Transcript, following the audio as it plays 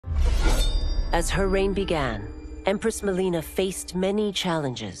As her reign began, Empress Melina faced many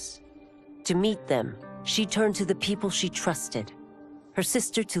challenges. To meet them, she turned to the people she trusted. Her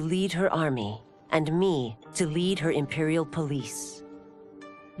sister to lead her army, and me to lead her Imperial police.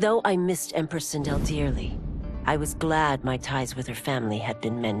 Though I missed Empress Sindel dearly, I was glad my ties with her family had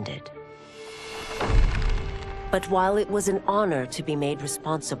been mended. But while it was an honor to be made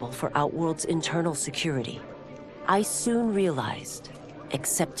responsible for Outworld's internal security, I soon realized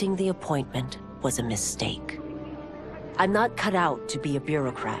accepting the appointment was a mistake. I'm not cut out to be a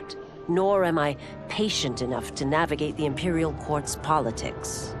bureaucrat, nor am I patient enough to navigate the Imperial Court's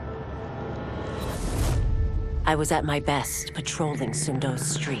politics. I was at my best patrolling Sundo's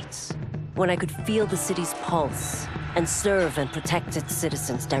streets, when I could feel the city's pulse and serve and protect its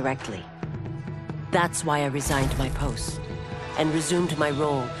citizens directly. That's why I resigned my post and resumed my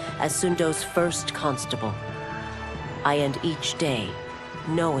role as Sundo's first constable. I end each day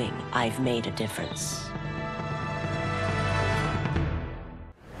knowing I've made a difference.